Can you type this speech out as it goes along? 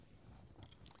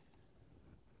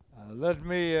Let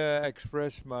me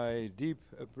express my deep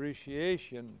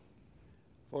appreciation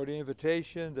for the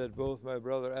invitation that both my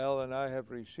brother Al and I have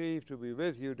received to be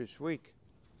with you this week.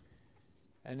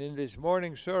 And in this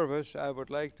morning service, I would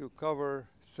like to cover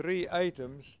 3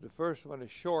 items. The first one is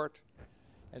short,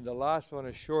 and the last one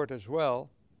is short as well.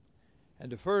 And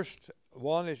the first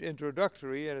one is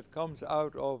introductory, and it comes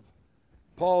out of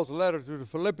Paul's letter to the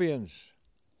Philippians.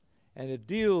 And it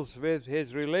deals with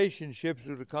his relationship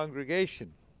to the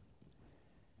congregation.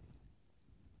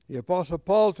 The Apostle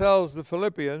Paul tells the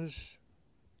Philippians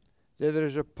that there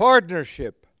is a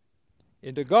partnership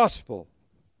in the gospel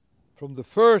from the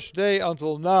first day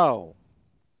until now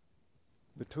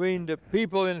between the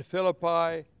people in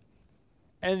Philippi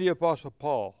and the Apostle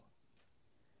Paul.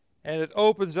 And it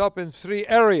opens up in 3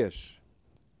 areas.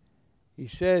 He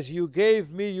says, you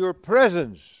gave me your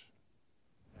presence.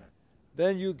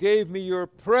 Then you gave me your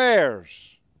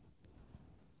prayers.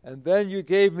 And then you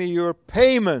gave me your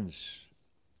payments.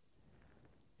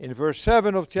 In verse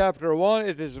 7 of chapter 1,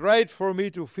 it is right for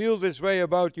me to feel this way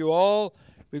about you all,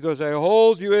 because I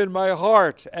hold you in my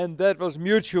heart, and that was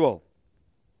mutual.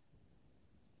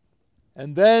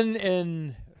 And then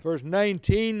in verse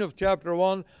 19 of chapter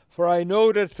 1, for I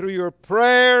know that through your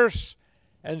prayers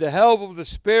and the help of the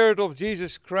Spirit of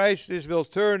Jesus Christ, this will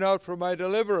turn out for my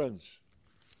deliverance.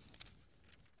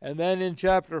 And then in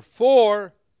chapter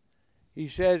 4, he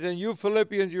says, and you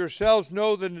Philippians yourselves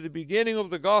know that in the beginning of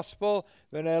the gospel,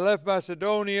 when I left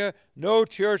Macedonia, no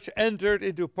church entered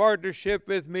into partnership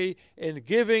with me in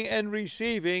giving and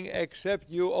receiving except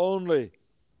you only.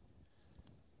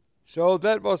 So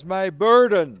that was my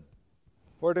burden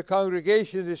for the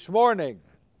congregation this morning,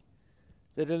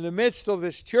 that in the midst of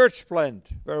this church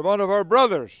plant, where one of our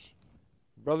brothers,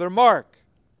 Brother Mark,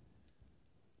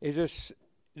 is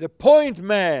the point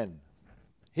man,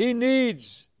 he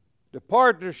needs the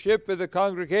partnership with the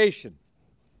congregation.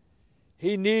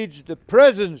 He needs the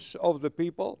presence of the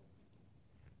people.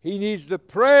 He needs the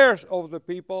prayers of the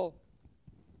people.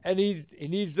 And he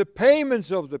needs the payments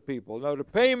of the people. Now the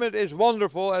payment is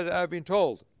wonderful, as I've been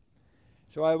told.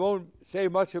 So I won't say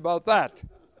much about that.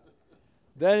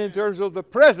 Then in terms of the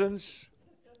presence,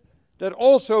 that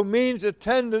also means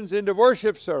attendance in the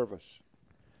worship service.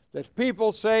 That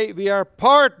people say, we are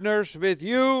partners with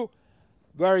you.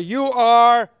 Where you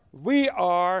are, we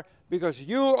are, because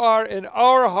you are in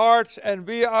our hearts and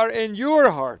we are in your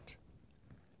heart.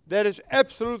 That is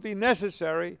absolutely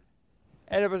necessary,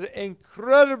 and it was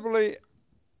incredibly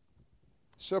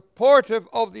supportive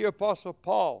of the Apostle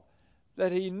Paul,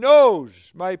 that he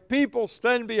knows my people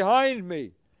stand behind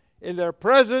me in their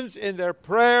presence, in their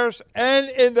prayers, and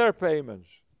in their payments.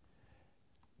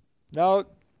 Now,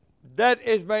 that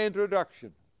is my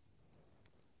introduction.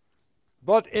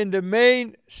 But in the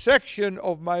main section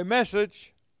of my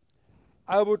message,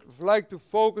 I would like to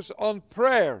focus on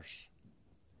prayers.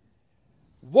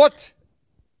 What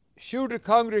should the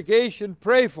congregation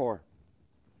pray for?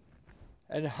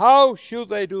 And how should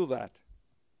they do that?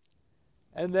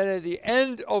 And then at the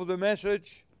end of the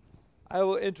message, I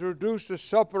will introduce the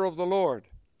supper of the Lord.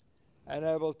 And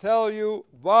I will tell you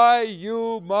why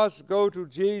you must go to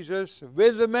Jesus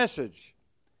with the message.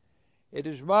 It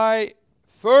is my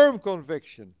firm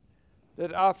conviction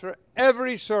that after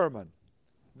every sermon,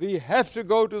 we have to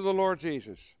go to the Lord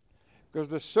Jesus. Because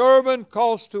the sermon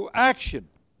calls to action.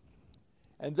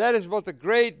 And that is what the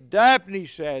great Dabney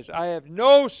says. I have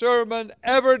no sermon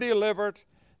ever delivered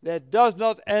that does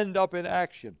not end up in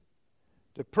action.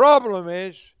 The problem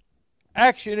is,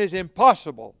 action is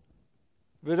impossible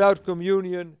without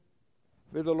communion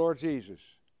with the Lord Jesus.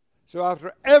 So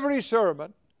after every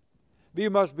sermon, we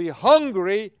must be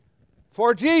hungry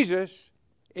for Jesus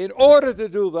in order to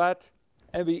do that,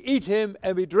 and we eat him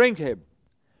and we drink him.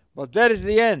 But that is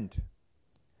the end.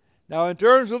 Now in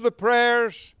terms of the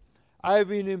prayers, I've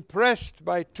been impressed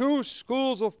by 2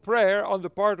 schools of prayer on the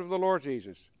part of the Lord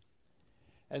Jesus.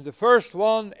 And the first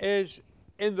one is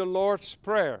in the Lord's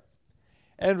Prayer.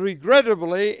 And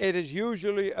regrettably, it is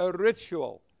usually a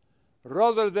ritual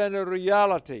rather than a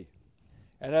reality.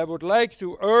 And I would like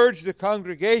to urge the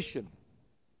congregation,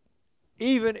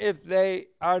 even if they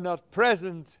are not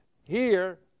present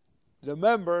here, the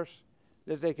members,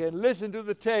 that they can listen to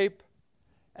the tape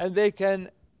and they can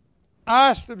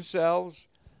ask themselves,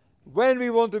 when we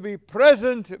want to be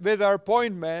present with our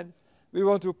point man, we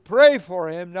want to pray for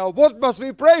him. Now, what must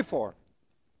we pray for?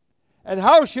 And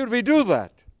how should we do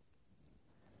that?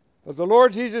 But the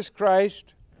Lord Jesus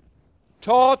Christ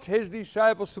taught his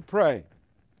disciples to pray.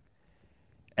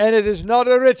 And it is not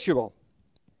a ritual.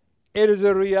 It is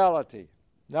a reality.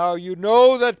 Now, you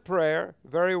know that prayer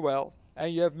very well,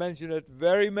 and you have mentioned it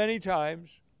very many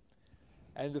times.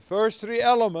 And the first three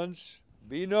elements,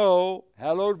 we know,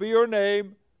 hallowed be your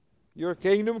name, your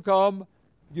kingdom come,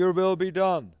 your will be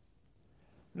done.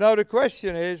 Now the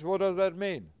question is, what does that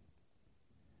mean?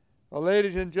 Well,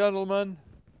 ladies and gentlemen,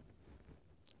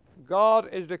 God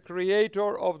is the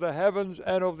creator of the heavens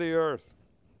and of the earth.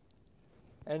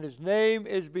 And his name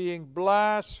is being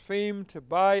blasphemed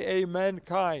by a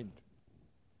mankind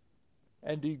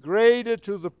and degraded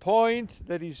to the point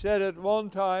that he said at one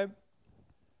time,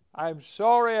 I'm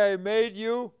sorry I made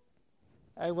you,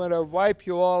 I'm going to wipe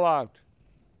you all out.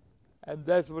 And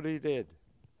that's what he did.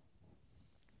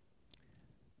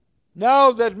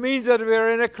 Now that means that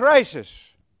we're in a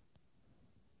crisis.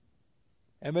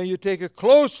 And when you take a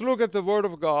close look at the Word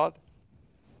of God,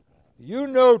 you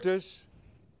notice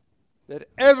that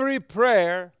every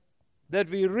prayer that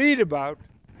we read about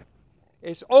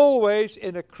is always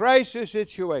in a crisis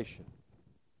situation.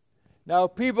 Now,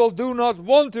 people do not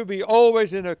want to be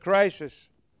always in a crisis,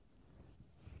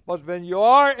 but when you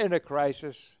are in a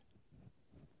crisis,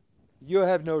 you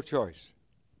have no choice.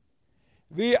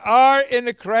 We are in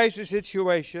a crisis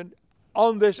situation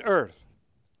on this earth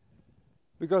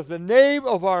because the name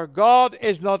of our God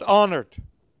is not honored.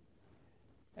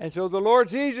 And so the Lord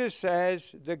Jesus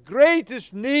says, the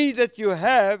greatest need that you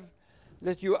have,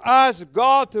 that you ask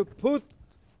God to put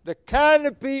the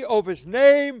canopy of his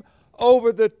name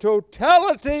over the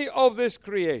totality of this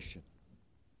creation.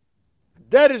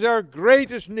 That is our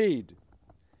greatest need.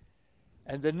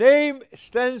 And the name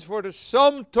stands for the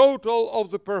sum total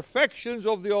of the perfections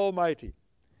of the Almighty.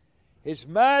 His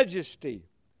majesty,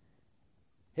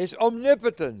 his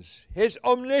omnipotence, his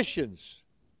omniscience.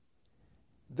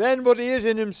 Then what he is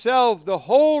in himself, the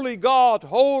holy God,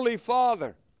 holy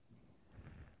Father.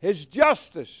 His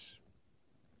justice,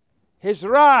 his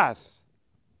wrath.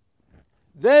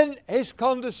 Then his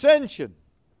condescension,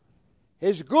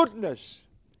 his goodness,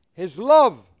 his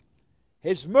love,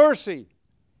 his mercy,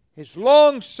 his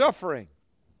long suffering.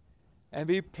 And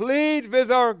we plead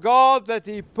with our God that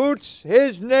he puts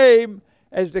his name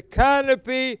as the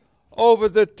canopy over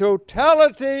the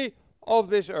totality of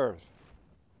this earth.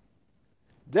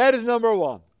 That is number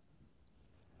one.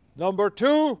 Number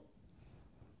two,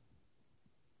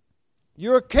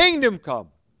 your kingdom come.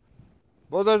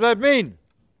 What does that mean?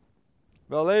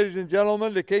 Well, ladies and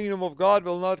gentlemen, the kingdom of God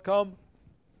will not come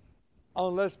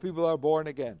unless people are born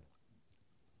again.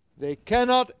 They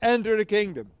cannot enter the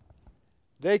kingdom.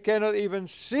 They cannot even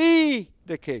see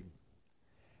the king.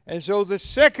 And so the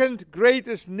second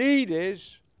greatest need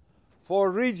is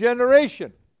for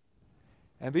regeneration.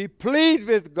 And we plead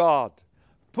with God,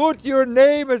 put your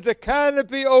name as the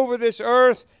canopy over this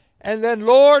earth, and then,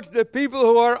 Lord, the people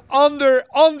who are on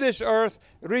this earth,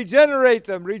 regenerate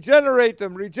them, regenerate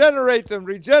them, regenerate them,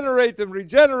 regenerate them,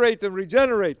 regenerate them,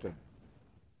 regenerate them.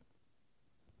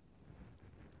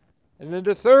 And then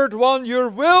the third one, your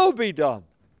will be done.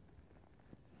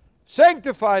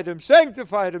 Sanctify them,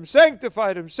 sanctify them,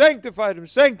 sanctify them, sanctify them,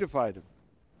 sanctify them.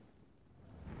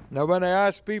 Now when I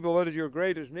ask people what is your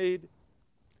greatest need,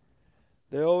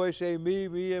 they always say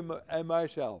me, and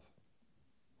myself.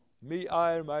 Me,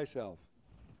 I, and myself.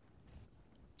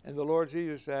 And the Lord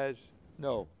Jesus says,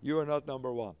 no, you are not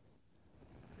number one.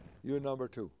 You're number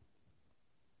two.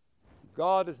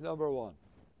 God is number one.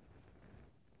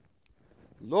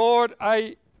 Lord,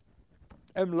 I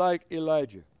am like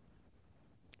Elijah.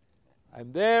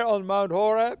 I'm there on Mount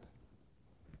Horeb.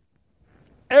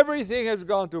 Everything has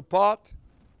gone to pot.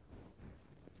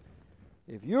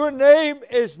 If your name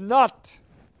is not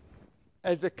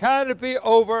as the canopy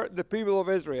over the people of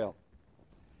Israel,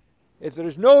 if there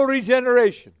is no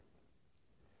regeneration,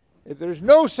 if there is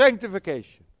no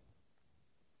sanctification,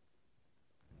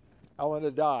 I want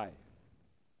to die.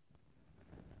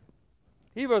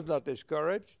 He was not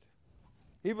discouraged.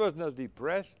 He was not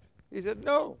depressed. He said,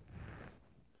 no.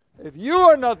 If you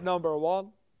are not number one,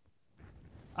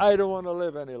 I don't want to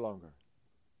live any longer.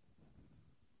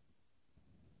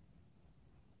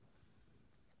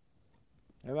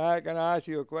 And I can ask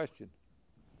you a question.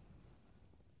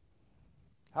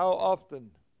 How often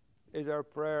is our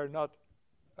prayer not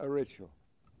a ritual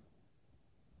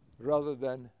rather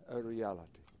than a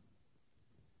reality?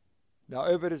 Now,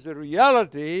 if it is a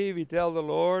reality, we tell the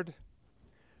Lord,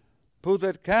 put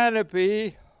that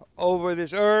canopy over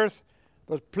this earth,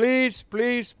 but please,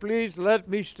 please, please let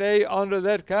me stay under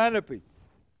that canopy.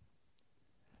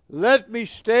 Let me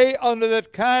stay under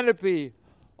that canopy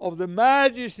of the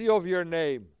majesty of your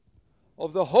name,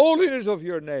 of the holiness of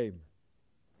your name,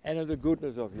 and of the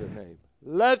goodness of your name.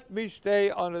 Let me stay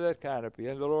under that canopy.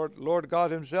 And the Lord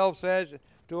God himself says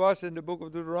to us in the book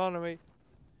of Deuteronomy,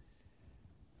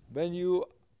 when you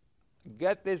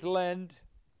get this land,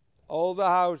 all the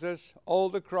houses, all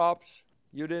the crops.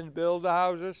 You didn't build the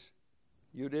houses,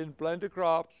 you didn't plant the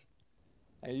crops,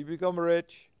 and you become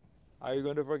rich. Are you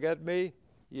going to forget me?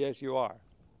 Yes, you are.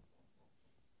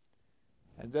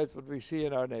 And that's what we see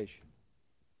in our nation.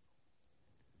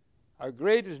 Our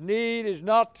greatest need is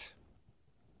not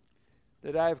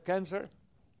that I have cancer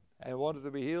and wanted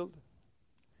to be healed.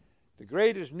 The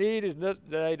greatest need is not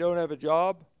that I don't have a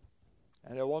job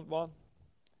and I want one.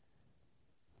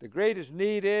 The greatest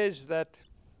need is that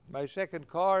my second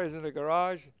car is in the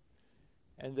garage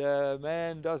and the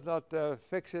man does not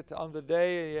fix it on the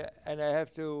day and I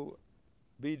have to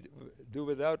do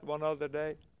without one other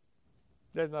day.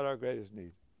 That's not our greatest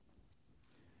need.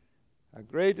 Our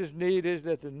greatest need is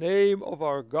that the name of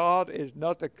our God is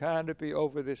not a canopy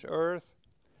over this earth,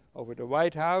 over the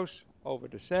White House, over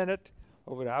the Senate,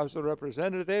 over the House of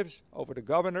Representatives, over the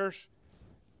governors,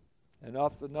 and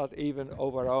often not even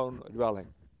over our own dwelling.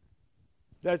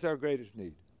 That's our greatest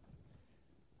need.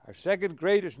 Our second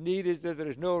greatest need is that there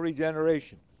is no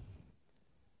regeneration,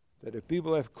 that the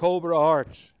people have cobra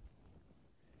hearts,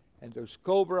 and those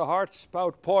cobra hearts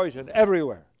spout poison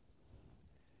everywhere.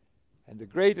 And the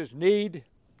greatest need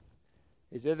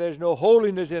is that there's no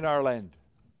holiness in our land.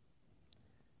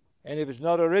 And if it's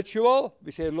not a ritual,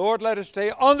 we say, Lord, let us stay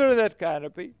under that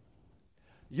canopy.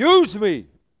 Use me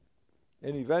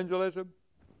in evangelism.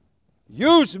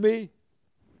 Use me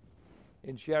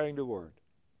in sharing the word.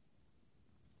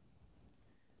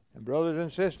 And brothers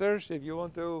and sisters, if you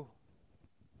want to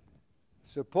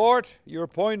support your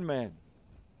point man,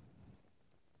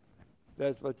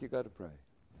 that's what you got to pray.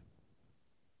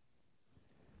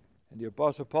 And the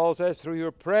Apostle Paul says, through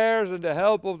your prayers and the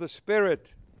help of the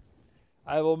Spirit,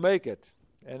 I will make it.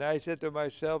 And I said to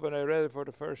myself, when I read it for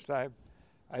the first time,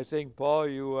 I think, Paul,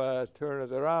 you turn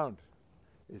it around.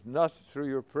 It's not through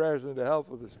your prayers and the help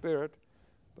of the Spirit,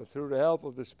 but through the help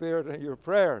of the Spirit and your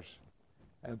prayers.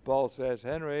 And Paul says,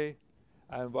 Henry,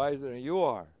 I'm wiser than you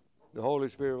are. The Holy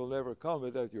Spirit will never come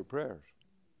without your prayers.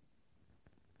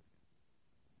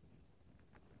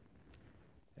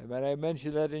 And when I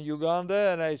mentioned that in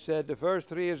Uganda, and I said the first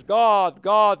three is God,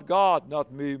 God, God,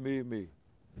 not me, me, me.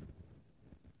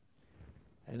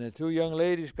 And the two young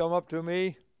ladies come up to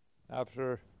me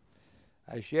after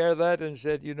I shared that and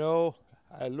said, you know,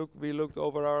 we looked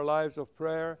over our lives of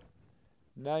prayer,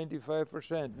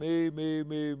 95%, me, me,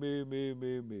 me, me, me,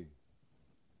 me, me.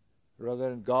 Rather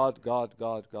than God, God,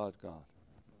 God, God, God.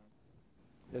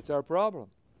 That's our problem.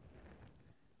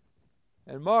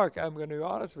 And Mark, I'm going to be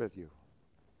honest with you.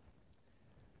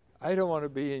 I don't want to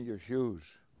be in your shoes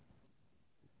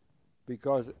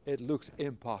because it looks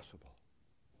impossible.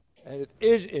 And it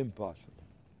is impossible.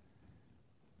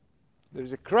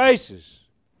 There's a crisis.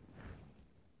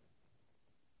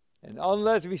 And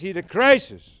unless we see the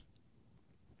crisis,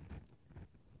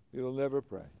 we will never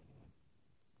pray.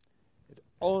 It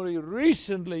only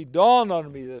recently dawned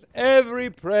on me that every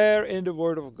prayer in the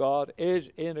Word of God is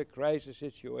in a crisis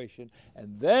situation.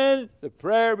 And then the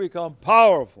prayer becomes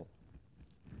powerful.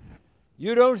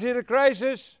 You don't see the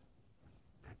crisis,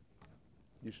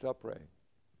 you stop praying.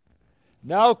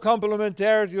 Now,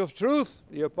 complementarity of truth,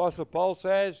 the Apostle Paul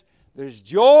says, there's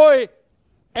joy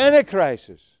and a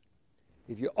crisis.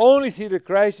 If you only see the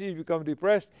crisis, you become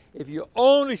depressed. If you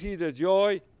only see the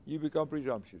joy, you become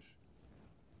presumptuous.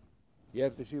 You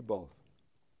have to see both.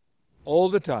 All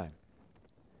the time.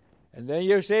 And then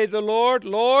you say to the Lord,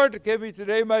 Lord, give me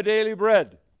today my daily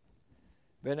bread.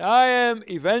 When I am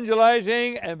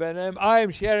evangelizing and when I am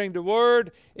sharing the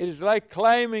word, it is like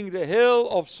climbing the hill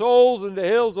of souls and the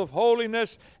hills of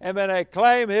holiness. And when I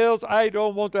climb hills, I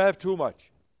don't want to have too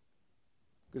much,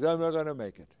 because I'm not going to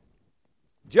make it.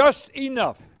 Just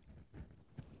enough.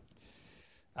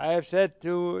 I have said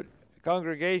to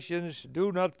congregations,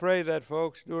 do not pray that,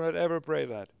 folks. Do not ever pray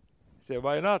that. I said,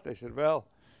 why not? I said, well,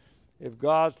 if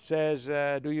God says,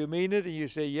 do you mean it? And you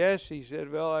say yes, he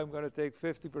said, well, I'm going to take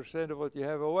 50% of what you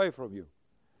have away from you.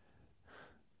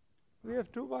 We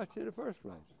have too much in the first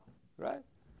place, right?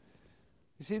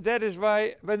 You see, that is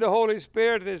why when the Holy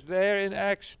Spirit is there in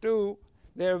Acts 2,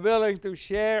 they're willing to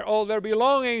share all their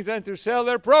belongings and to sell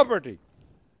their property.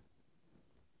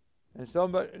 And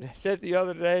somebody said the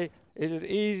other day, is it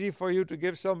easy for you to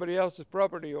give somebody else's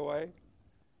property away?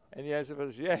 And the answer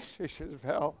was yes. He says,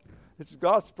 well, it's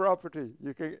God's property.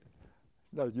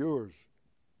 Not yours.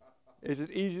 Is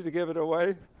it easy to give it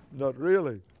away? Not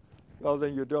really. Well,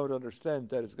 then you don't understand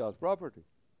that it's God's property.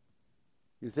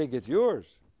 You think it's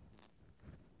yours.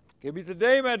 Give me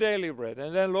today my daily bread.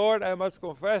 And then, Lord, I must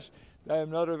confess that I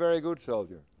am not a very good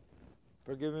soldier.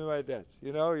 Forgive me my debts.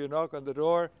 You know, you knock on the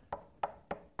door.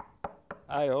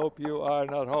 I hope you are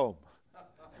not home.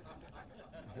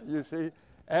 You see?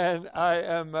 And I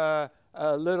am a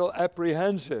little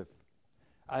apprehensive.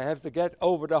 I have to get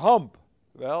over the hump.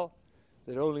 Well,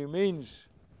 that only means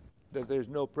that there's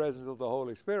no presence of the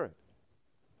Holy Spirit.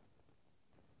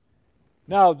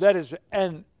 Now, that is,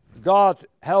 and God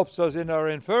helps us in our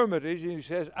infirmities, and He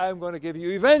says, I'm going to give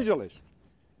you evangelists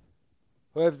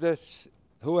who have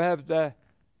the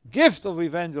gift of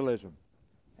evangelism.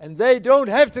 And they don't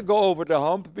have to go over the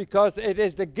hump because it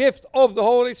is the gift of the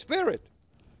Holy Spirit.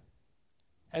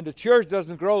 And the church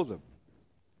doesn't grow them.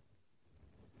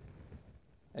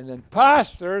 And then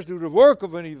pastors do the work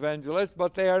of an evangelist,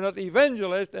 but they are not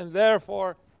evangelists, and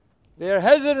therefore they are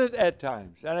hesitant at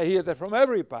times. And I hear that from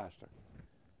every pastor.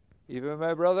 Even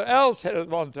my brother Al said at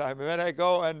one time, when I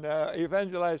go and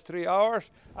evangelize 3 hours,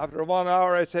 after 1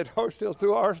 hour I said, oh, still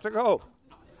 2 hours to go.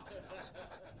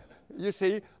 You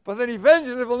see, but an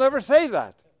evangelist will never say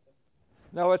that.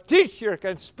 Now a teacher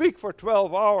can speak for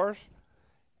 12 hours,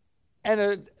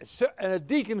 and a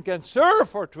deacon can serve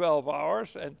for 12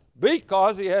 hours, and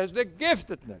because he has the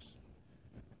giftedness.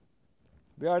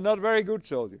 We are not very good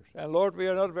soldiers. And Lord, we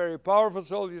are not very powerful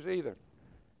soldiers either.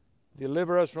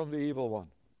 Deliver us from the evil one.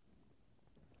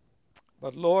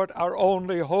 But Lord, our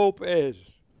only hope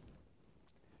is,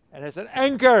 and it's an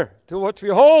anchor to what we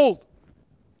hold,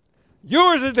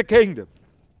 yours is the kingdom.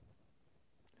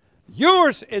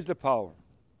 Yours is the power.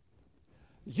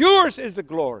 Yours is the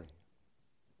glory.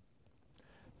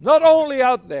 Not only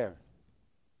out there,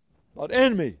 but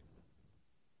in me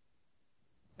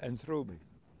and through me.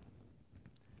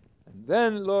 And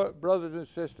then, Lord, brothers and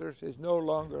sisters, it's no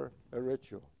longer a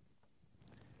ritual.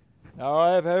 Now, I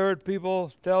have heard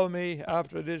people tell me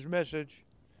after this message,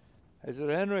 I said,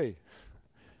 Henry,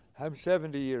 I'm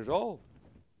 70 years old.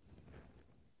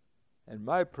 And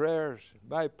my prayers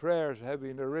have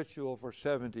been a ritual for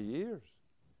 70 years.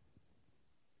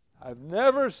 I've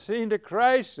never seen the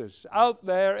crisis out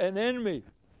there and in me.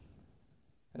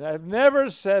 And I've never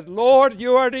said, Lord,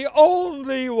 you are the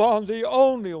only one, the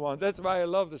only one. That's why I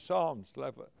love the Psalms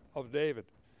of David.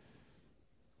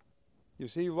 You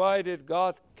see, why did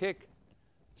God kick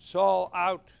Saul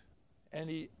out and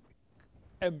he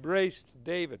embraced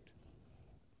David?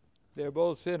 They're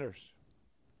both sinners.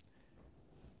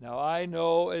 Now I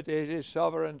know it is his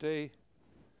sovereignty,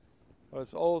 but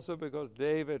it's also because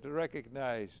David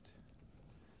recognized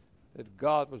that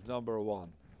God was number one,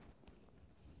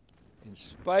 in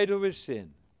spite of his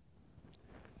sin.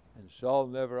 And Saul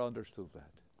never understood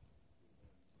that.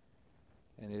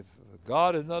 And if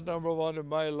God is not number one in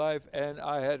my life, and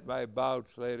I had my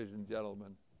bouts, ladies and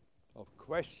gentlemen, of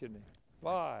questioning,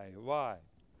 why?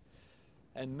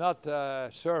 And not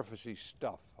surfacey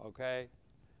stuff, okay?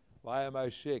 Why am I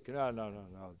sick? No.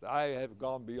 I have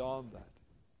gone beyond that,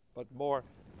 but more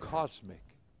cosmic.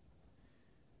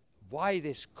 Why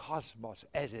this cosmos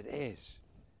as it is,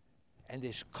 and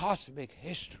this cosmic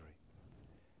history.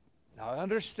 Now I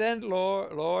understand,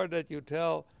 Lord, that you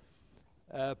tell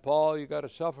Paul, you got to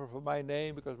suffer for my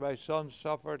name because my son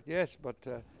suffered. Yes, but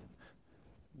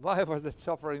why was that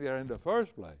suffering there in the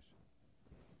first place?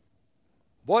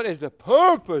 What is the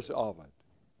purpose of it?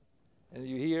 And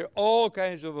you hear all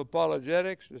kinds of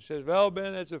apologetics that says, well,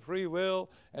 Ben, it's a free will,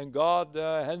 and God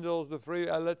handles the free.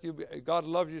 God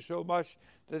loves you so much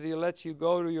that He lets you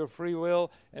go to your free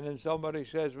will. And then somebody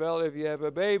says, well, if you have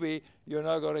a baby, you're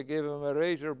not going to give him a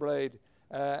razor blade.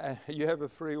 And you have a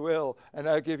free will, and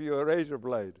I give you a razor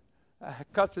blade.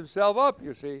 Cuts himself up,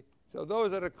 you see. So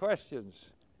those are the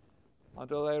questions.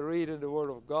 Until I read in the Word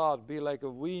of God, be like a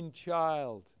weaned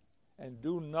child, and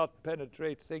do not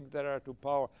penetrate things that are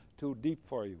too deep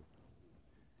for you.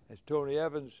 As Tony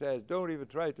Evans says, don't even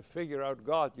try to figure out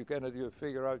God. You cannot even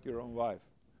figure out your own wife.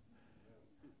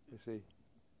 You see.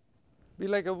 Be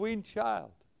like a weaned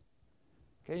child.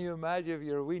 Can you imagine if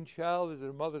your weaned child is in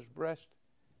a mother's breast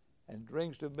and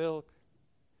drinks the milk,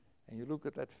 and you look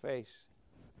at that face,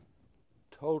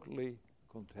 totally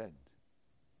content,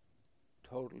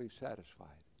 totally satisfied.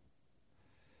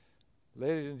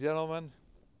 Ladies and gentlemen,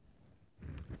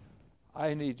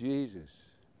 I need Jesus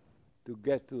to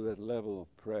get to that level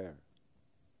of prayer.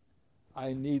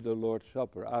 I need the Lord's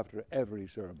Supper after every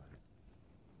sermon.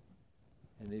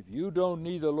 And if you don't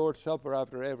need the Lord's Supper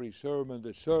after every sermon,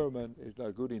 the sermon is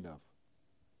not good enough.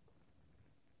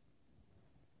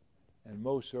 And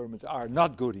most sermons are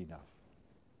not good enough.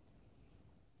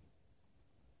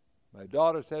 My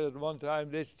daughter said at one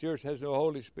time, this church has no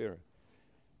Holy Spirit.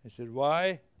 I said,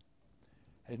 why?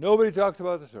 And nobody talked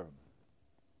about the sermon.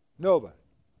 Nobody.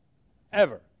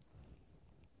 Ever.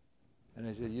 And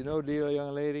I said, you know, dear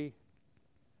young lady,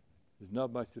 there's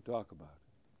not much to talk about.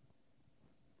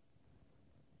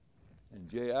 And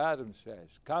J. Adams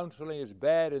says, counseling is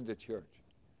bad in the church,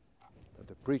 but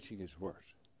the preaching is worse.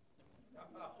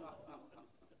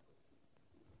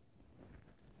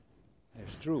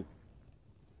 It's true.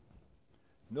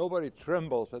 Nobody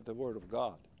trembles at the word of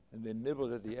God, and they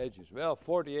nibble at the edges. Well,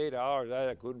 48 hours,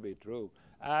 that couldn't be true.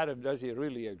 Adam, does he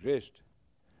really exist?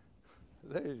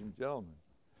 Ladies and gentlemen.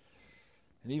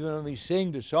 And even when we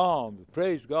sing the psalm,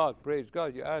 praise God,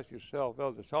 you ask yourself,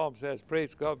 well, the psalm says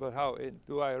praise God, but how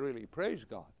do I really praise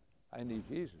God? I need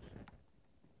Jesus.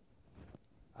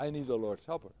 I need the Lord's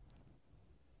Supper.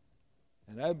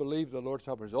 And I believe the Lord's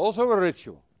Supper is also a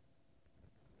ritual.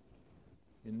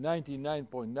 In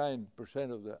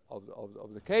 99.9%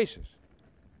 of the cases.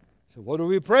 So what do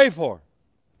we pray for?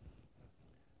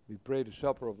 We pray the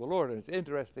supper of the Lord. And it's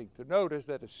interesting to notice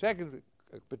that the second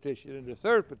petition and the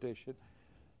third petition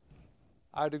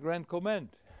are the grand command.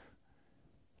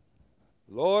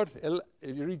 Lord,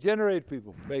 regenerate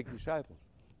people, make disciples.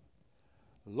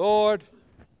 Lord,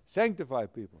 sanctify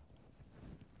people,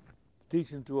 teach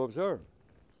them to observe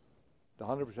the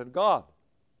 100% God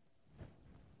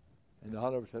and the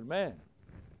 100% man.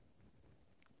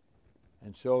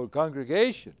 And so,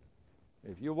 congregation,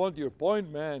 if you want your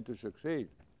point man to succeed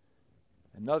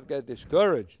and not get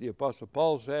discouraged, the Apostle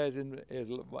Paul says in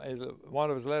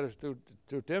one of his letters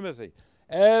to Timothy,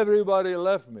 everybody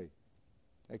left me,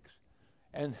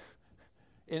 and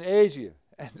in Asia,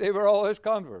 and they were all his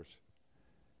converts.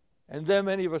 And then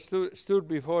when he was stood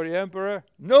before the emperor,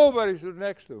 nobody stood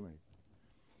next to me.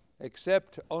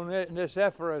 Except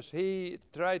Onesiphorus, he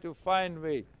tried to find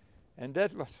me. And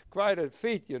that was quite a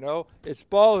feat, you know. It's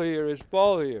Paul here, it's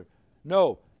Paul here.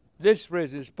 No. This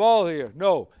prison, is Paul here.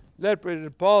 No. That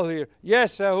prison, Paul here.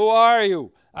 Yes, who are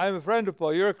you? I'm a friend of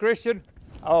Paul. You're a Christian?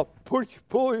 I'll pull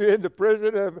you into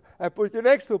prison and put you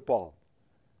next to Paul.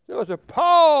 There was a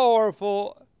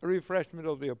powerful refreshment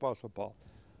of the Apostle Paul.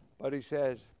 But he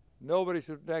says, nobody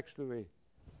stood next to me.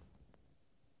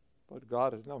 But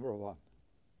God is number one.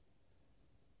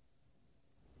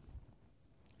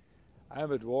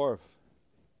 I'm a dwarf.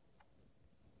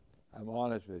 I'm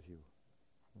honest with you.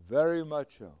 Very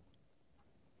much so.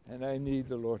 And I need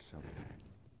the Lord's Supper.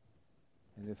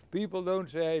 And if people don't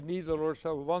say I need the Lord's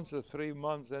Supper once or 3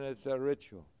 months, then it's a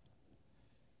ritual.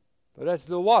 But that's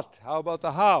the what. How about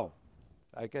the how?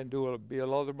 I can be a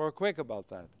lot more quick about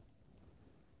that.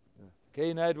 The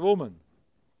Canaanite woman.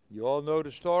 You all know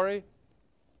the story.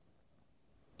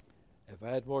 If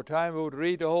I had more time, I would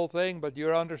read the whole thing, but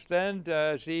you understand,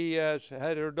 she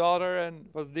had her daughter and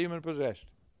was demon-possessed.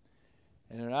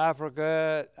 And in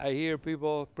Africa, I hear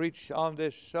people preach on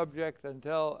this subject and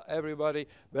tell everybody,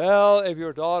 well, if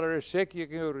your daughter is sick, you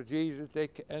can go to Jesus,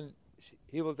 and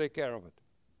he will take care of it.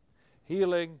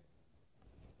 Healing,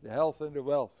 the health and the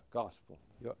wealth gospel,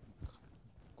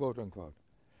 quote unquote.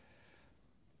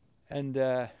 And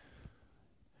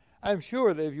I'm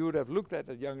sure that if you would have looked at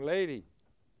that young lady,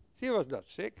 she was not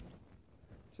sick.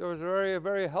 She was a very,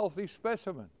 very healthy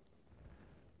specimen.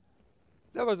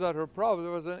 That was not her problem.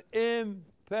 There was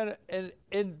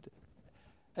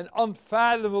an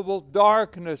unfathomable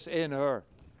darkness in her.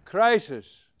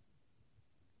 Crisis.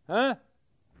 Huh?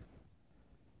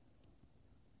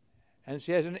 And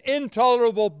she has an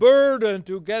intolerable burden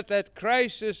to get that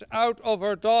crisis out of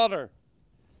her daughter.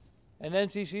 And then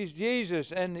she sees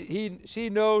Jesus, and she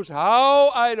knows how,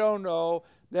 I don't know,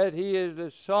 that he is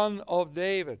the son of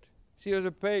David. She was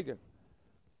a pagan.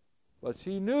 But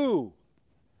she knew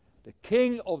the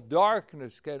king of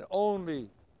darkness can only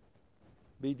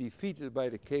be defeated by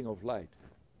the king of light.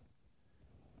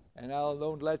 And I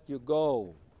don't let you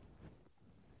go.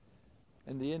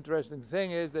 And the interesting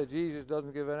thing is that Jesus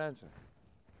doesn't give an answer.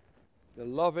 The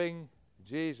loving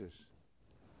Jesus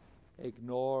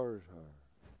ignores her.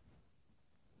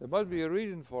 There must be a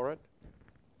reason for it.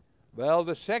 Well,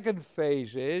 the second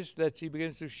phase is that she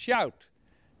begins to shout.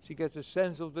 She gets a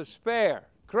sense of despair,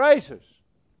 crisis.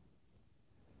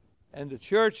 And the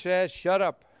church says, shut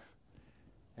up.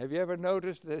 Have you ever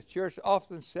noticed that the church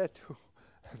often said to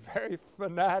very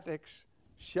fanatics,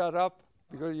 shut up,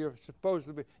 because you're supposed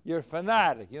to be, you're a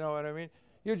fanatic, you know what I mean?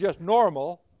 You're just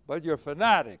normal, but you're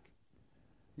fanatic.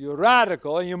 You're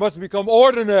radical, and you must become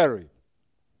ordinary.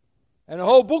 And a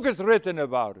whole book is written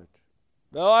about it.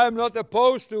 Well, I'm not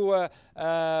opposed to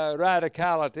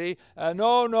radicality.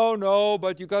 No,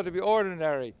 but you got to be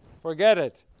ordinary. Forget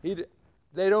it.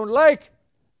 They don't like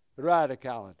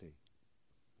radicality.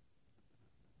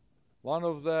 One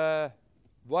of the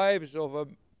wives of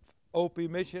an OP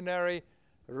missionary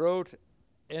wrote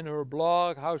in her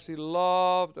blog how she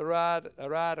loved a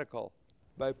radical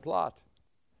by plot.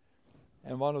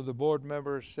 And one of the board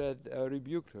members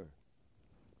rebuked her.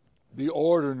 Be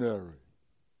ordinary.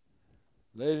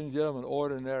 Ladies and gentlemen,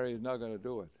 ordinary is not going to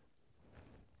do it.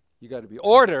 You got to be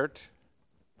ordered,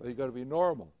 but you got to be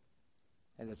normal.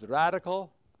 And it's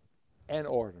radical and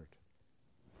ordered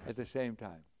at the same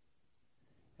time.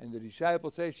 And the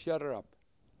disciples say, shut her up.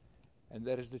 And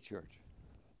that is the church.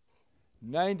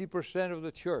 90% of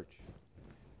the church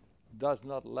does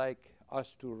not like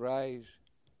us to rise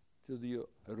to the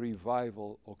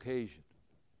revival occasion,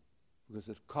 because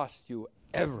it costs you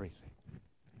everything.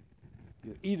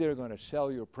 You're either going to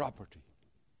sell your property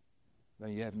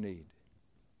when you have need.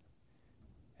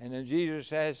 And then Jesus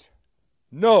says,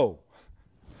 no.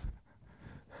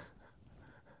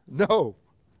 No.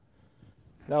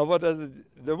 Now what does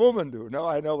the woman do? Now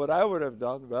I know what I would have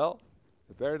done. Well,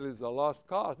 apparently it's a lost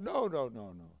cause. No.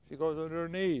 She goes on her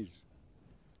knees.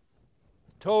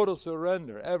 Total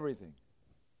surrender, everything.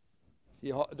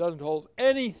 She doesn't hold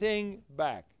anything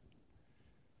back.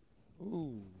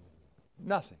 Ooh,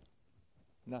 nothing.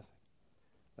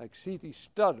 Like C.T.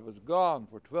 Studd was gone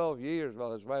for 12 years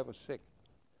while his wife was sick.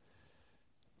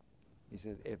 He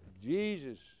said, if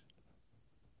Jesus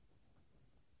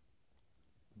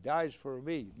dies for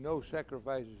me, no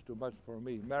sacrifice is too much for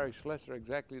me. Mary Schlesser,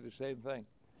 exactly the same thing.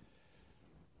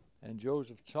 And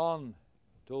Joseph Tson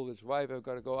told his wife, I've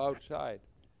got to go outside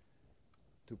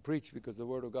to preach because the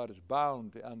Word of God is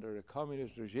bound under a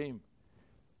communist regime.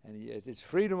 And it's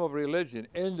freedom of religion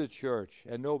in the church,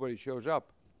 and nobody shows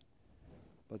up.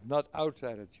 But not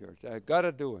outside the church. I got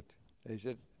to do it. He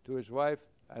said to his wife,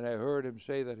 and I heard him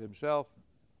say that himself,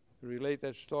 relate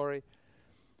that story.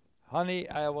 Honey,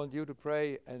 I want you to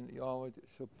pray and you want to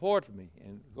support me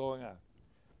in going out.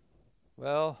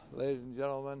 Well, ladies and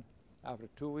gentlemen, after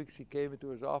 2 weeks he came into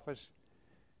his office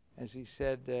and she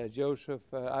said, Joseph,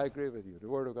 I agree with you. The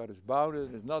Word of God is bound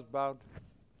and is not bound.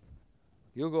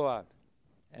 You go out.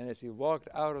 And as he walked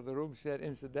out of the room, she said,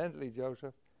 incidentally,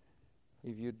 Joseph,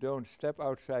 if you don't step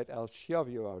outside, I'll shove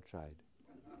you outside.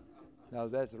 Now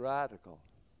that's radical.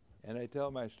 And I tell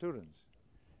my students,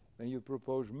 when you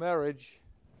propose marriage,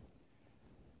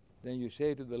 then you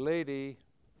say to the lady,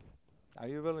 are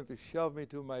you willing to shove me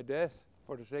to my death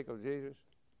for the sake of Jesus?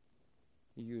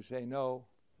 If you say no,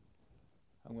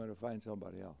 I'm going to find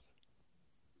somebody else.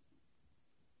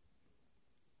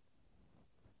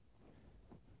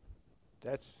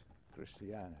 That's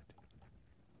Christianity.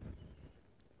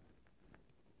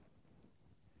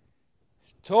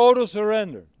 It's total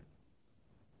surrender.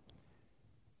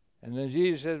 And then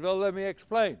Jesus says, well, let me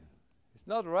explain. It's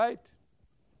not right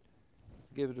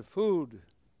to give the food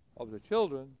of the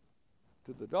children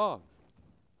to the dogs.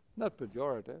 Not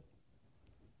pejorative.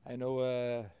 I know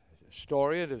a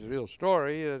story, it is a real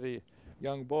story, that a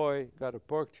young boy got a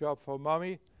pork chop for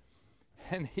mommy,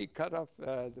 and he cut off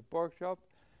the pork chop,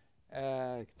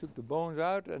 took the bones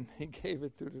out, and he gave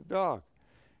it to the dog.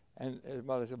 And his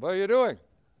mother said, what are you doing?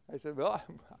 I said, well,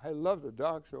 I love the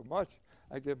dog so much,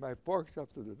 I give my pork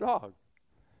chop to the dog.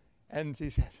 And she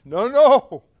said,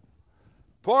 no,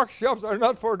 pork chops are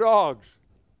not for dogs.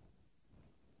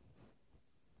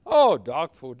 Oh,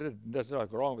 dog food, there's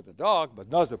nothing wrong with the dog, but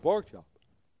not the pork chop.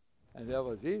 And that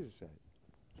was Jesus said,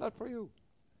 not for you.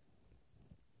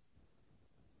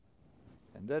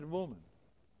 And that woman,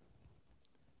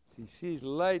 she sees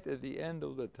light at the end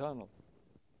of the tunnel.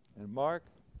 And Mark,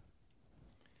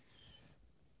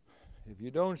 if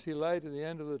you don't see light at the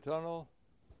end of the tunnel,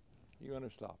 you're going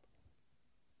to stop.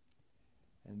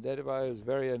 And that why it's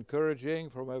very encouraging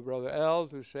for my brother Al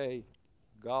to say,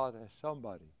 God has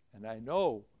somebody. And I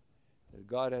know that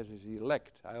God has his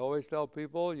elect. I always tell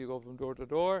people, you go from door to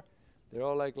door, they're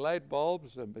all like light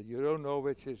bulbs, but you don't know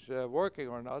which is working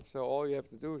or not, so all you have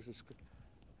to do is to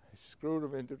screw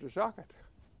them into the socket.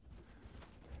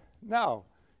 Now,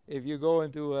 if you go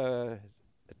into a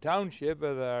township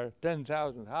where there are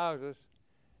 10,000 houses,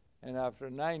 and after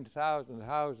 9,000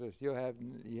 houses you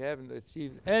haven't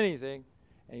achieved anything,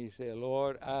 and you say,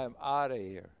 Lord, I'm out of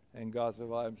here. And God said,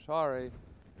 well, I'm sorry,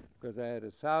 because I had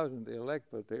 1,000 elect,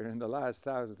 but they're in the last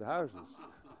 1,000 houses.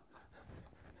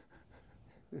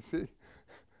 You see?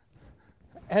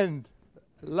 And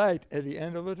light at the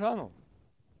end of the tunnel.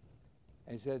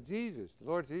 And he said, Jesus,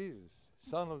 Lord Jesus,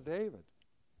 Son of David,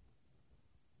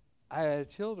 I had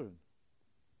children.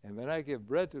 And when I give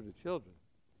bread to the children,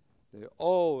 they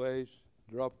always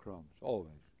drop crumbs,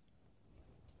 always.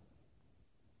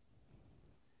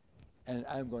 And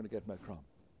I'm going to get my crumb.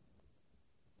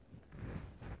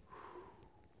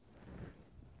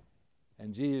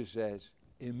 And Jesus says,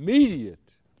 immediately,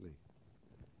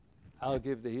 I'll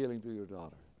give the healing to your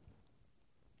daughter.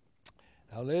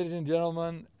 Now, ladies and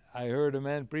gentlemen, I heard a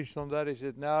man preach on that. He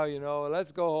said, now,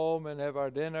 let's go home and have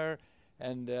our dinner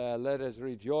and let us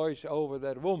rejoice over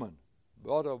that woman.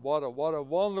 what a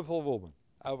wonderful woman.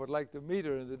 I would like to meet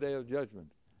her in the day of judgment.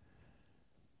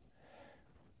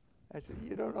 I said,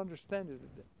 you don't understand it.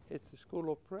 It's the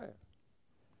school of prayer.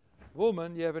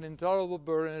 Woman, you have an intolerable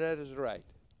burden, and that is right.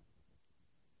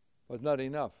 But not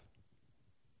enough.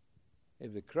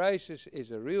 If the crisis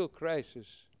is a real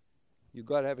crisis, you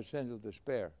got to have a sense of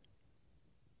despair.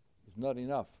 It's not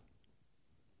enough.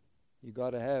 You got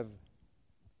to have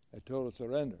a total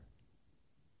surrender.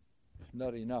 It's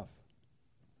not enough.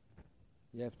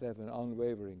 You have to have an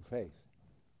unwavering faith.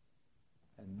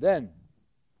 And then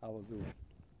I will do it.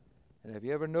 And have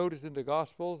you ever noticed in the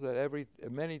Gospels that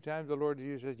many times the Lord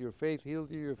Jesus says, your faith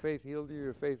healed you, your faith healed you,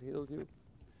 your faith healed you?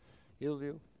 Healed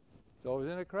you. It's always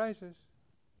in a crisis.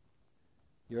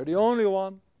 You're the only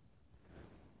one.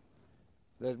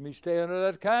 Let me stay under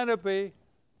that canopy.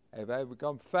 If I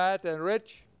become fat and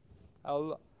rich,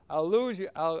 I'll lose you.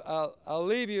 I'll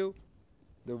leave you.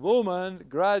 The woman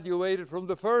graduated from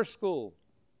the first school,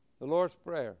 the Lord's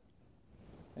Prayer,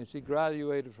 and she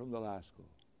graduated from the last school.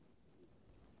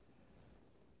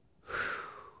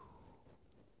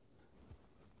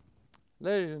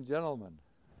 Ladies and gentlemen,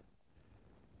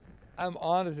 I'm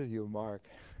honest with you, Mark.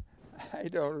 I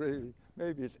don't really,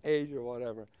 maybe it's age or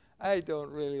whatever, I don't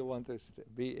really want to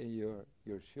be in your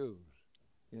shoes,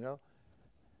 you know.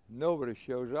 Nobody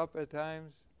shows up at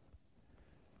times.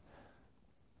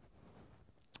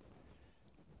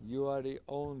 You are the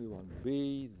only one.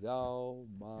 Be thou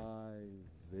my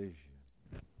vision.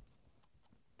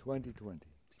 2020.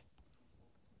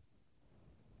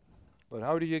 But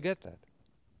how do you get that?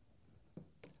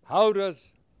 How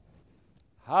does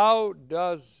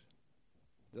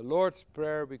the Lord's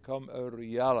Prayer become a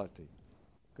reality?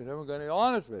 Because I'm going to be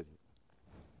honest with you.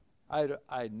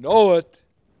 I know it,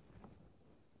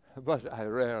 but I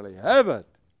rarely have it.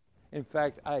 In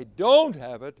fact, I don't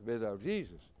have it without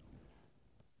Jesus.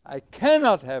 I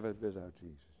cannot have it without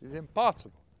Jesus. It's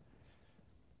impossible.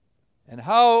 And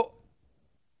how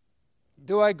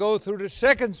do I go through the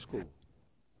second school?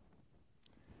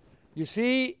 You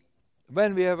see,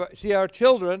 when we see our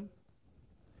children,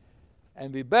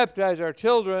 and we baptize our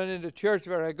children in the church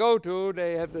where I go to,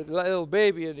 they have the little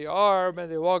baby in the arm,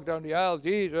 and they walk down the aisle,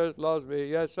 Jesus loves me,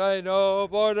 yes I know,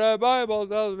 for the Bible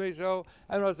tells me so.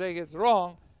 I'm not saying it's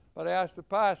wrong, but I asked the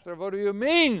pastor, what do you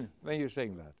mean when you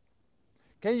sing that?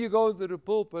 Can you go to the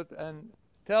pulpit and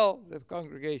tell the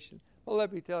congregation, well,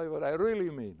 let me tell you what I really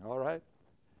mean, all right?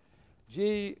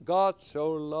 God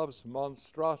so loves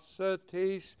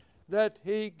monstrosities that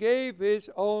he gave his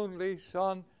only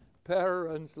son.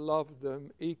 Parents love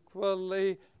them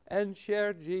equally and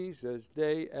share Jesus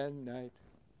day and night.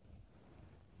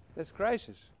 That's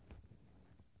crisis.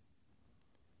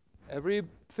 Every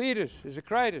fetus is a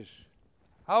crisis.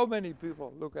 How many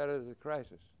people look at it as a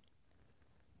crisis?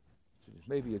 It's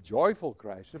maybe a joyful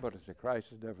crisis, but it's a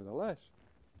crisis nevertheless.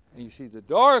 And you see the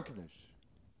darkness.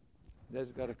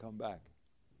 That's got to come back.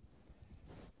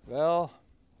 Well,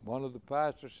 one of the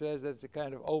pastors says that's a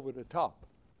kind of over the top.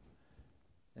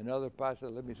 Another pastor,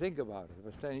 let me think about it. It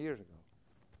was 10 years ago.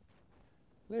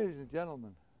 Ladies and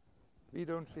gentlemen, we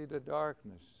don't see the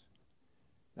darkness.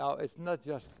 Now, it's not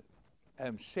just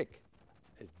I'm sick.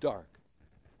 It's dark.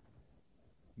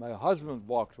 My husband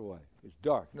walked away. It's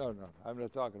dark. No, I'm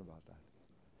not talking about that.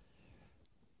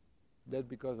 That's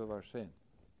because of our sin.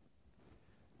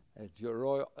 As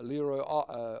Roy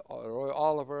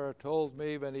Oliver told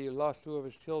me when he lost two of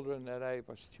his children that I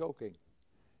was choking.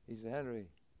 He said, Henry,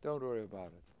 don't worry about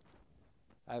it.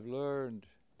 I've learned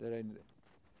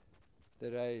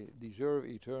that I deserve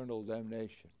eternal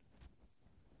damnation.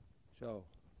 So,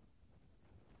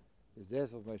 the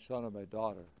death of my son and my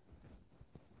daughter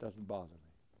doesn't bother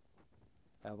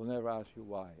me. I will never ask you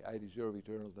why. I deserve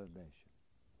eternal damnation.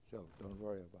 So, don't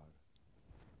worry about it.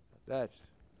 That's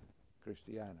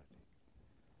Christianity.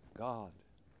 God,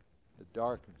 the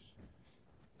darkness.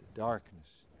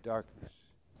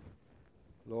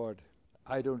 Lord,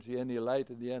 I don't see any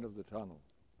light at the end of the tunnel.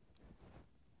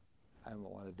 I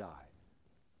want to die.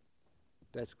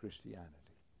 That's Christianity.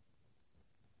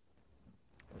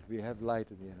 But we have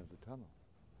light at the end of the tunnel.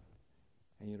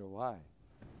 And you know why?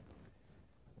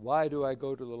 Why do I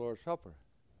go to the Lord's Supper?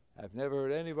 I've never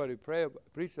heard anybody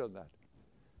preach on that.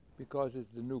 Because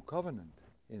it's the new covenant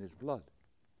in his blood.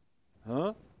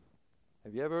 Huh?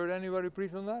 Have you ever heard anybody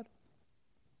preach on that?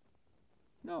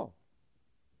 No.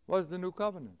 What's the new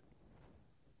covenant?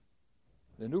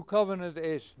 The new covenant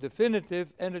is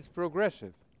definitive and it's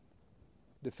progressive.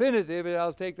 Definitive is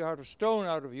I'll take the heart of stone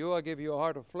out of you, I'll give you a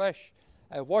heart of flesh,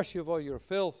 I wash you of all your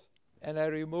filth, and I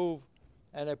remove,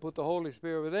 and I put the Holy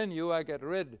Spirit within you, I get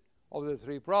rid of the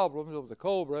three problems of the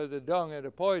cobra, the dung, and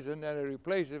the poison, and I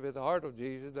replace it with the heart of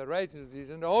Jesus, the righteousness of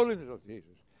Jesus, and the holiness of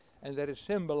Jesus. And that is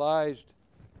symbolized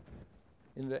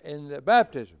in the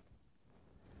baptism.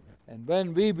 And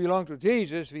when we belong to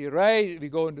Jesus, we rise, we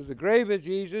go into the grave with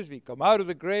Jesus, we come out of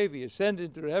the grave, we ascend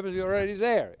into the heavens, we're already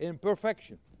there in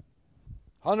perfection.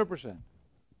 100%.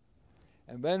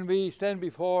 And when we stand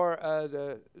before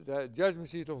the judgment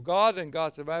seat of God, and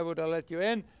God says, "Why would I let you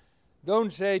in?"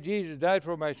 Don't say, "Jesus died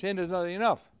for my sin," is not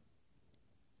enough.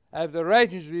 Have the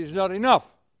righteousness is not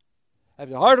enough. Have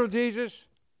the heart of Jesus,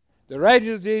 the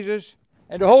righteousness of Jesus,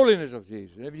 and the holiness of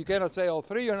Jesus. And if you cannot say all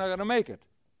three, you're not going to make it.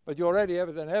 But you already have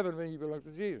it in heaven when you belong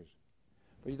to Jesus.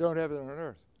 But you don't have it on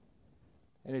earth.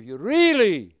 And if you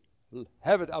really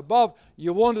have it above,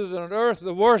 you want it on earth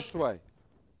the worst way.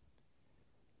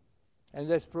 And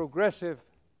that's progressive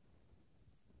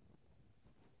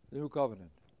new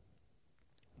covenant.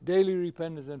 Daily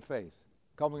repentance and faith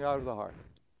coming out of the heart.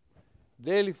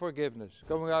 Daily forgiveness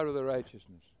coming out of the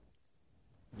righteousness.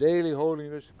 Daily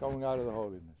holiness coming out of the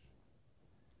holiness.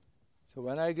 So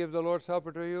when I give the Lord's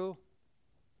Supper to you,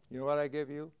 you know what I give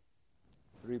you?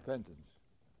 Repentance.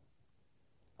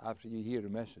 After you hear the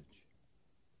message.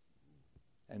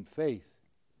 And faith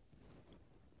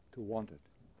to want it.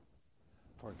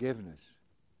 Forgiveness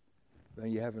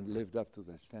when you haven't lived up to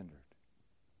that standard.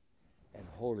 And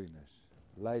holiness,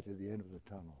 light at the end of the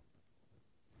tunnel.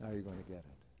 Now you're going to get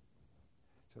it.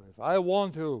 So if I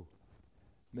want to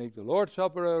make the Lord's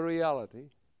Supper a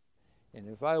reality, and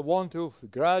if I want to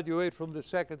graduate from the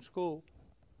second school,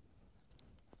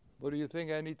 what do you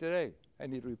think I need today? I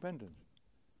need repentance.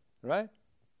 Right?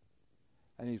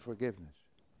 I need forgiveness.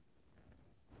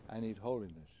 I need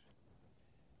holiness.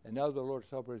 And now the Lord's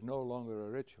Supper is no longer a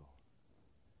ritual.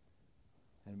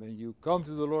 And when you come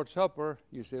to the Lord's Supper,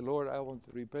 you say, "Lord, I want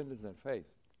repentance and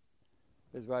faith.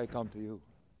 That's why I come to you.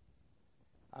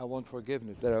 I want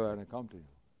forgiveness. That's why I come to you.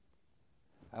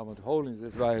 I want holiness.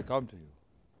 That's why I come to you."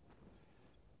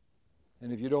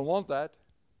 And if you don't want that,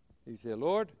 you say,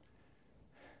 "Lord,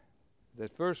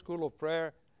 that first school of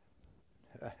prayer,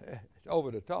 it's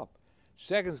over the top.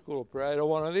 Second school of prayer, I don't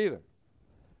want it either."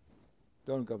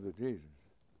 Don't come to Jesus.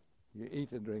 You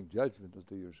eat and drink judgment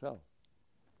unto yourself.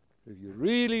 If you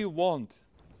really want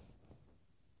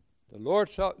the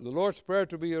Lord's Prayer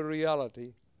to be a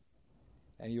reality,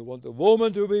 and you want the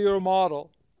woman to be your model,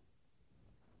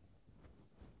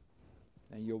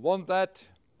 and you want that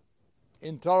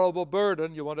intolerable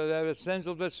burden, you want to have a sense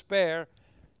of despair,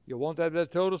 you want to have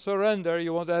that total surrender,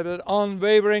 you want to have that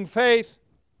unwavering faith,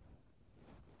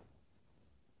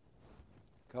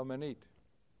 come and eat.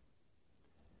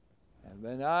 And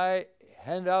when I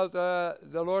hand out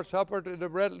the Lord's Supper, the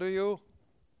bread to you,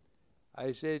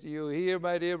 I say to you, "Here,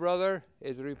 my dear brother,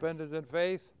 is repentance and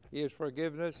faith. Here is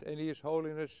forgiveness, and here is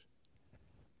holiness.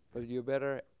 But you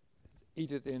better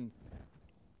eat it in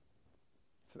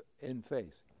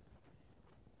faith."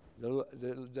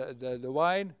 The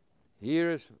wine,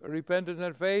 here is repentance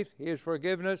and faith. Here is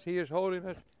forgiveness. Here is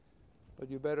holiness. But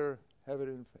you better have it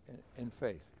in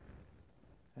faith.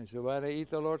 And so when I eat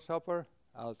the Lord's Supper,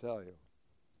 I'll tell you,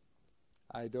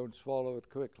 I don't swallow it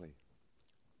quickly.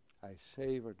 I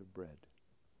savor the bread.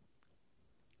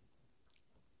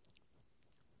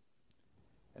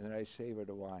 And then I savor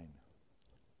the wine.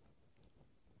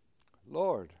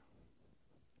 Lord,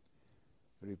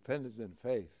 repentance and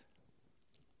faith.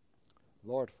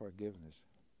 Lord, forgiveness.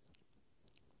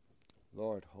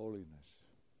 Lord, holiness.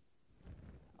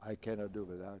 I cannot do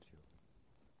without you.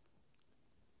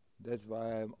 That's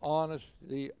why I'm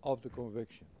honestly of the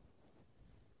conviction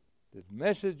that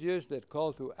messages that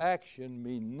call to action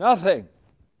mean nothing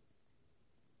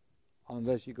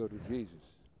unless you go to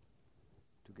Jesus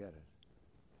to get it.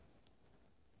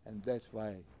 And that's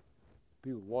why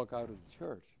people walk out of the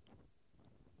church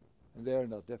and they're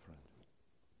not different.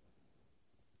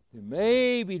 They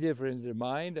may be different in their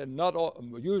mind, and not all,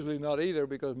 usually not either,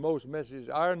 because most messages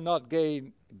are not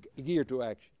geared to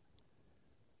action.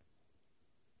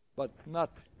 But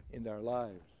not in their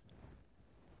lives,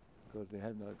 because they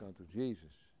have not gone to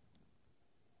Jesus.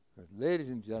 Because, ladies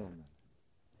and gentlemen,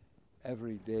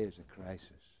 every day is a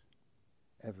crisis.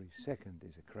 Every second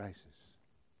is a crisis.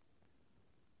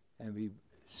 And we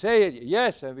say it,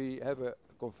 yes, and we have a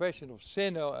confession of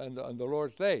sin on the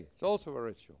Lord's Day. It's also a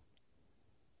ritual.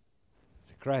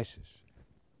 It's a crisis.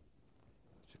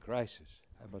 It's a crisis.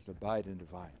 I must abide in the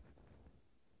vine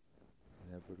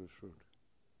and have produce fruit.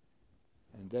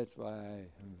 And that's why I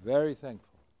am very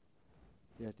thankful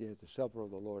that you had the supper of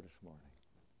the Lord this morning.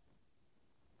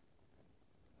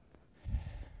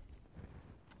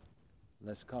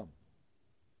 Let's come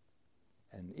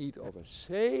and eat of a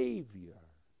Savior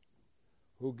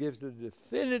who gives the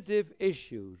definitive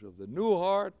issues of the new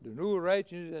heart, the new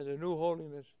righteousness, and the new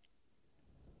holiness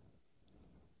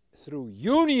through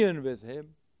union with Him,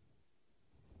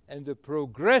 and the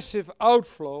progressive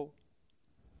outflow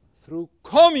through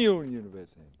communion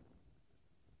with Him.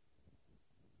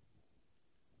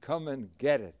 Come and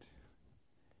get it.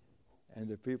 And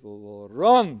the people will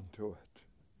run to it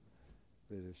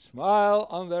with a smile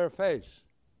on their face,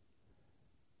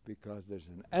 because there's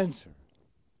an answer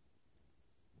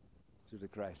to the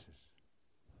crisis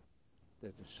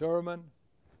that the sermon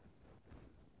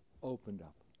opened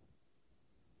up.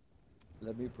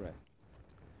 Let me pray.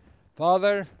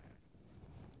 Father,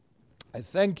 I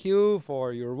thank you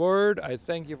for your word. I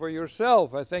thank you for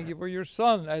yourself. I thank you for your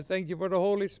Son. I thank you for the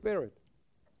Holy Spirit.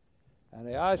 And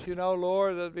I ask you now,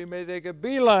 Lord, that we may take a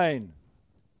beeline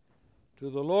to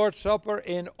the Lord's Supper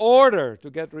in order to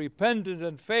get repentance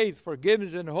and faith,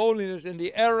 forgiveness and holiness in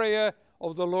the area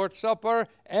of the Lord's Supper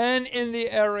and in the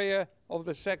area of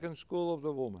the second school of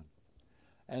the woman.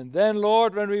 And then,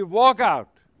 Lord, when we walk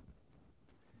out,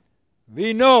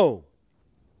 we know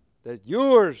that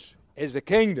yours is the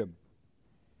kingdom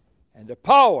and the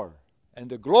power and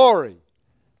the glory,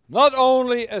 not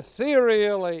only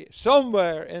ethereally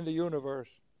somewhere in the universe,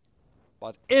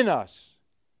 but in us,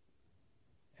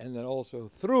 and then also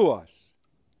through us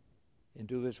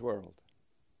into this world.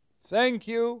 Thank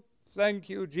you,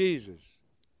 Jesus,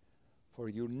 for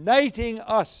uniting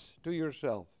us to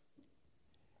yourself,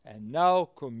 and now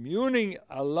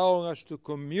allowing us to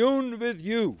commune with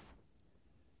you,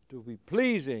 to be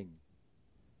pleasing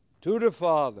to the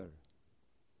Father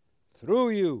through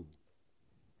you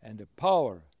and the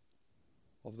power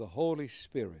of the Holy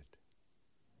Spirit.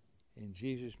 In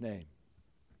Jesus' name,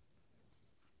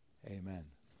 amen.